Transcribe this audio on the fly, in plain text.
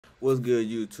What's good,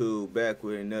 YouTube? Back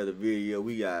with another video.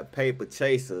 We got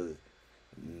PaypaChasaMeez.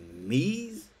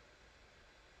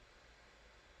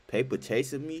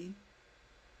 PaypaChasaMeez.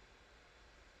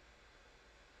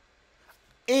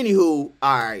 Anywho,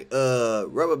 alright,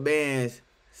 BuddyBandz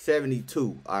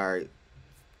 72. Alright.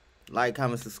 Like,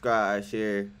 comment, subscribe,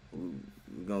 share.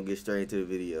 We're gonna get straight into the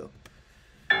video.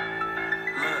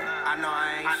 I know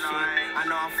I ain't shit. I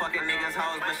know I'm fucking niggas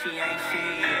hoes, but she ain't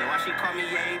shit. Why she call me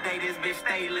every day, this bitch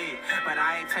stay lit. But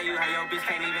I ain't tell you how your bitch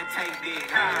can't even take this.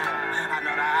 I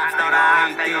know that I stay gon'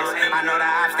 hate this. I know that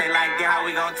I stay like this, how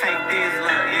we gon' take this?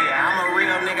 Look, yeah, I'm a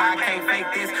real nigga, I can't fake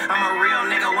this. I'm a real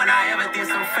nigga when I ever did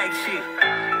some fake shit.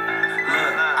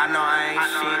 Look, I know I ain't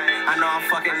shit. I know I'm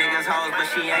fucking niggas hoes, but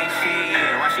she ain't shit.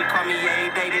 Why she call me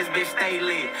every day, this bitch stay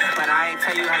lit. But I ain't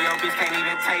tell you how your bitch can't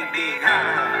even take this.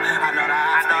 I know that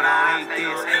I stay gon' hate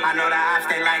this. I know that I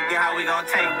stay like this, how we gon'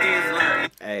 take this?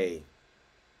 Look. Hey,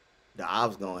 the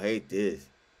ops gonna hate this.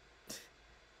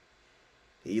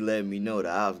 He let me know the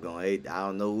ops gonna hate. I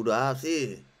don't know who the ops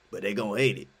is, but they gonna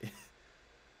hate it.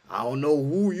 I don't know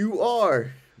who you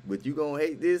are, but you gonna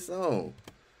hate this song.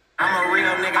 I'm a real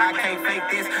nigga, I can't fake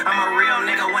this. I'm a real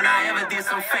nigga when I ever did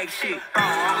some fake shit. Bro,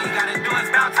 all we gotta do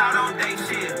is bounce out on day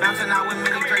shit. Bouncing out with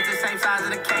mini drakes the same size of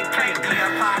the cake. We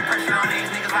apply pressure on these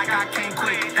niggas like I can't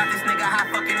quit. Got this nigga hot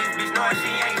fucking this bitch knowing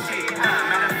she ain't shit.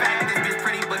 Matter of fact, this bitch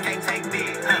pretty but can't take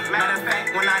dick. Matter of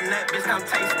fact, when I nut, bitch gon'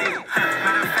 taste it.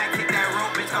 Matter of fact, hit that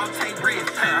rope, bitch gon' take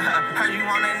risks. Heard you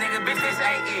on that nigga, bitch, this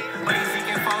ain't it. But these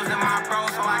seeking foes in my bro,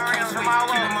 so I can't switch.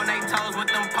 Keep them on they toes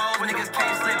with them poles, niggas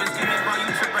can't slip. Excuse me, bro,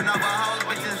 you tripping over hoes,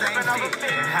 bitches ain't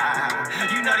shit.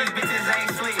 You know these bitches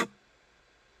ain't slick.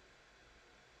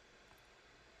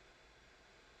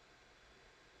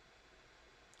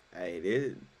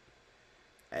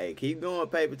 Hey, keep going,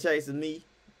 PaypaChasaMeez.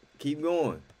 Keep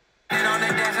going. Get on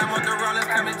that dash, I want the rollers,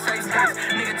 come and chase this.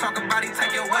 Nigga talk about he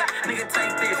take it what? Nigga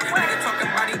take this. Nigga talk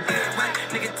about he did what?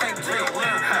 Nigga take this.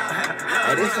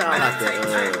 Hey, this sound like the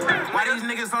why these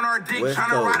niggas on our dick West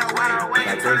trying to ride away?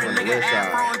 Like Turn they a from the nigga West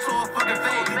afro Side. into a fucking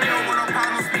fake. They don't want no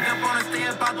problem, speak up on the stay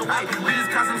about the way. We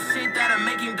just got some shit that'll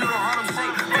make him do the Harlem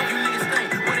shake. Fuck you niggas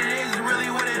think what it is really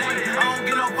what it ain't. I don't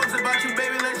get no fucks about you,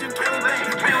 baby, let you kill me,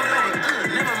 baby.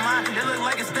 Never mind, it look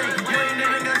like a steak. You ain't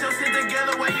even got your shit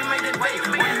together where you made it fake.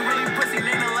 When you really pussy,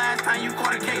 name the last time you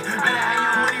caught a case. Better have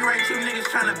your money right, you niggas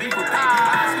trying to be for pay.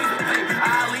 I speak for pay,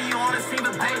 I'll leave you on the scene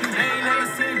for pay. They ain't never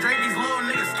seen Drake, these little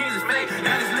niggas skins is fake.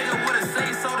 Yeah, this nigga would've say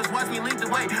so, just watch me lead the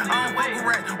way. I don't fuck with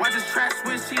rats, watch this trash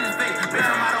switch, she is fake. Bitch,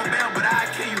 I'm out on bail, but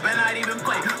I kill you, better not even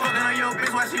play. Fucking on your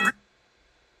bitch while she...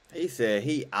 He said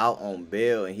he out on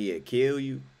bail and he'll kill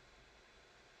you.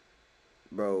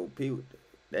 Bro, people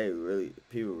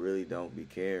really don't be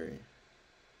caring.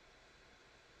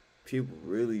 People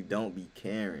really don't be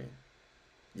caring.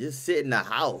 Just sit in the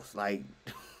house, like,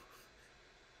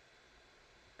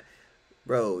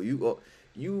 bro. You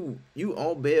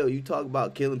on bail. You talk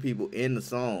about killing people in the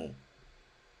song.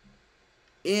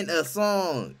 In a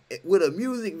song with a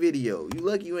music video. You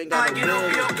lucky you ain't got no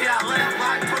bail.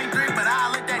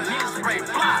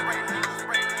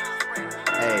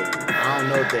 Hey, I don't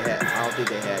know if they had. I don't think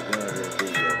they had guns in this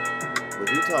video. But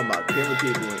you talking about killing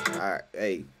people? All right,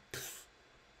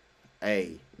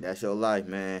 hey, that's your life,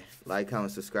 man. Like,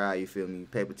 comment, subscribe. You feel me?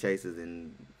 PaypaChasers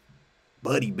and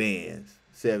BuddyBandz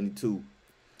 72.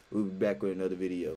 We'll be back with another video.